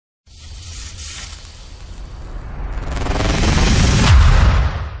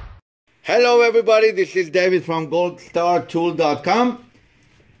Hello everybody, this is David from goldstartool.com,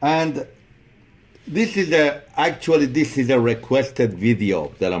 and this is a requested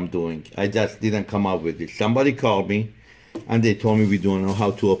video that I'm doing. I just didn't come up with it. Somebody called me and they told me we don't know how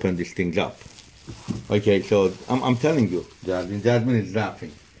to open these things up. Okay, so I'm telling you, Jasmine is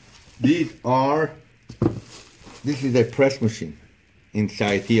laughing. This is a press machine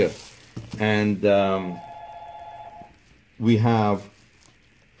inside here, and we have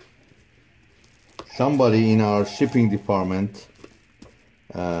somebody in our shipping department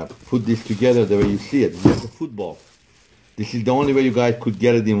put this together the way you see it. It's a football. This is the only way you guys could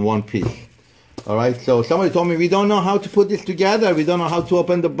get it in one piece. All right, so somebody told me we don't know how to put this together. We don't know how to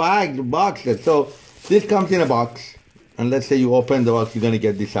open the box. So this comes in a box, and let's say you open the box, you're gonna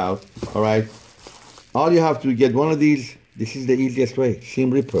get this out. All right, all you have to get one of these. This is the easiest way,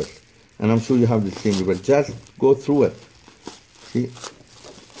 seam rippers, and I'm sure you have the seam ripper. Just go through it. See,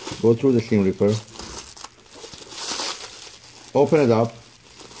 go through the seam ripper. Open it up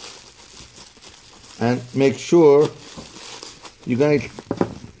and make sure you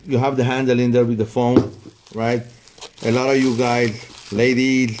have the handle in there with the foam, right? A lot of you guys,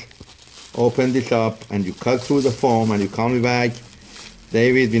 ladies, open this up and you cut through the foam and you call me back,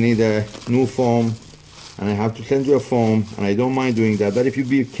 David, we need a new foam and I have to send you a foam, and I don't mind doing that, but if you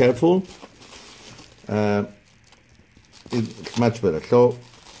be careful, it's much better. So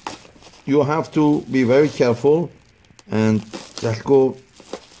you have to be very careful and just go.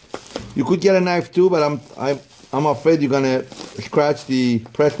 You could get a knife too, but I'm afraid you're gonna scratch the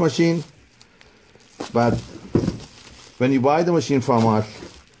press machine. But when you buy the machine from us,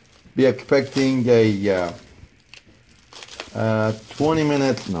 be expecting a 20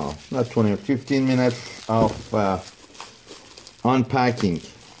 minutes, no, not 20, 15 minutes of unpacking.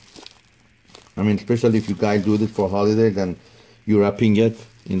 I mean, especially if you guys do this for holidays and you're wrapping it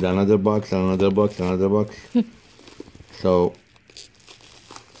in another box, another box, another box. So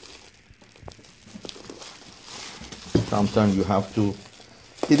sometimes you have to.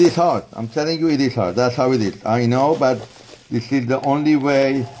 It is hard. I'm telling you, it is hard. That's how it is. I know, but this is the only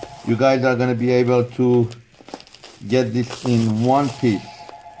way you guys are going to be able to get this in one piece.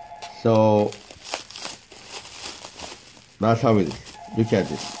 So that's how it is. Look at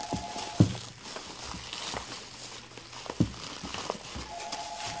this.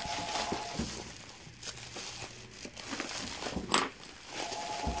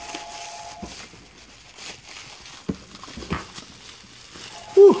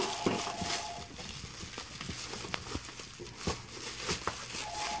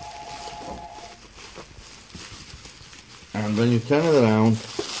 And when you turn it around,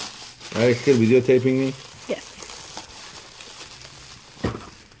 are you still videotaping me? Yes.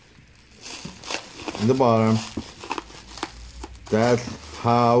 In the bottom, that's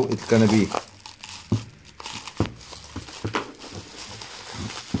how it's gonna be.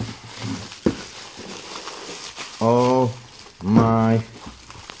 Oh my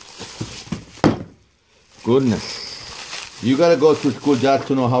goodness. You gotta go to school just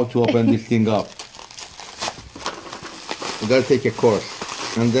to know how to open this thing up. You gotta take a course,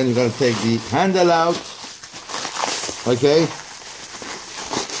 and then you gotta take the handle out, okay?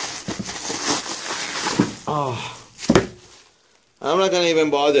 Oh, I'm not gonna even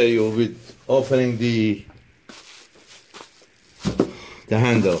bother you with opening the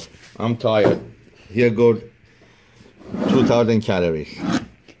handle. I'm tired. Here goes 2,000 calories.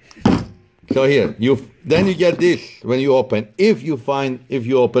 So here, then you get this when you open. If you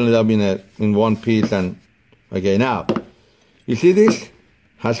open it up in one piece, and okay, now. You see this?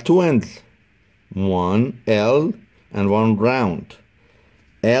 Has two ends. One L and one round.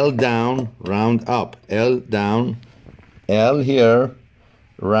 L down, round up. L down, L here,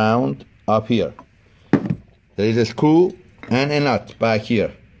 round up here. There is a screw and a nut back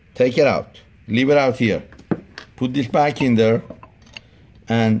here. Take it out. Leave it out here. Put this back in there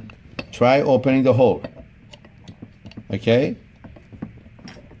and try opening the hole. Okay?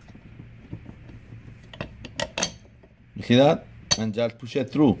 You see that? And just push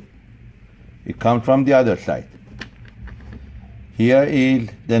it through. It comes from the other side. Here is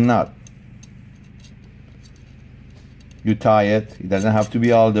the nut. You tie it. It doesn't have to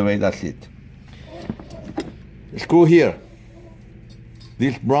be all the way. That's it. The screw here.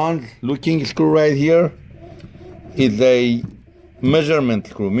 This bronze looking screw right here is a measurement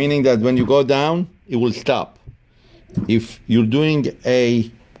screw, meaning that when you go down, it will stop. If you're doing a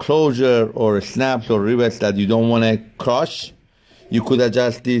closure or snaps or rivets that you don't want to crush, you could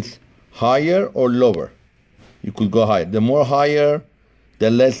adjust this higher or lower. You could go higher. The more higher, the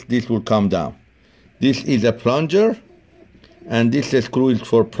less this will come down. This is a plunger, and this screw is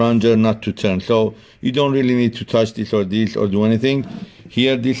for plunger not to turn. So you don't really need to touch this or do anything.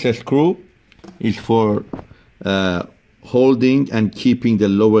 Here, this screw is for holding and keeping the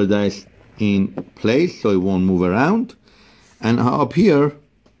lower dice in place so it won't move around. And up here,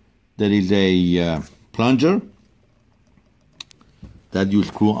 there is a plunger that you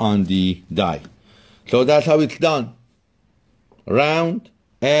screw on the die. So that's how it's done. Round,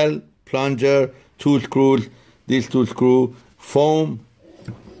 L, plunger, 2 screws, these 2 screws, foam,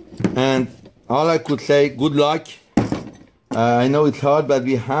 and all I could say, good luck. I know it's hard, but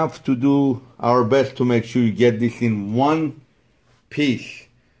we have to do our best to make sure you get this in one piece.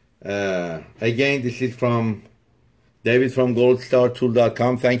 Again, this is from David from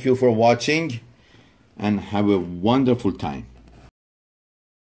goldstartool.com. Thank you for watching and have a wonderful time.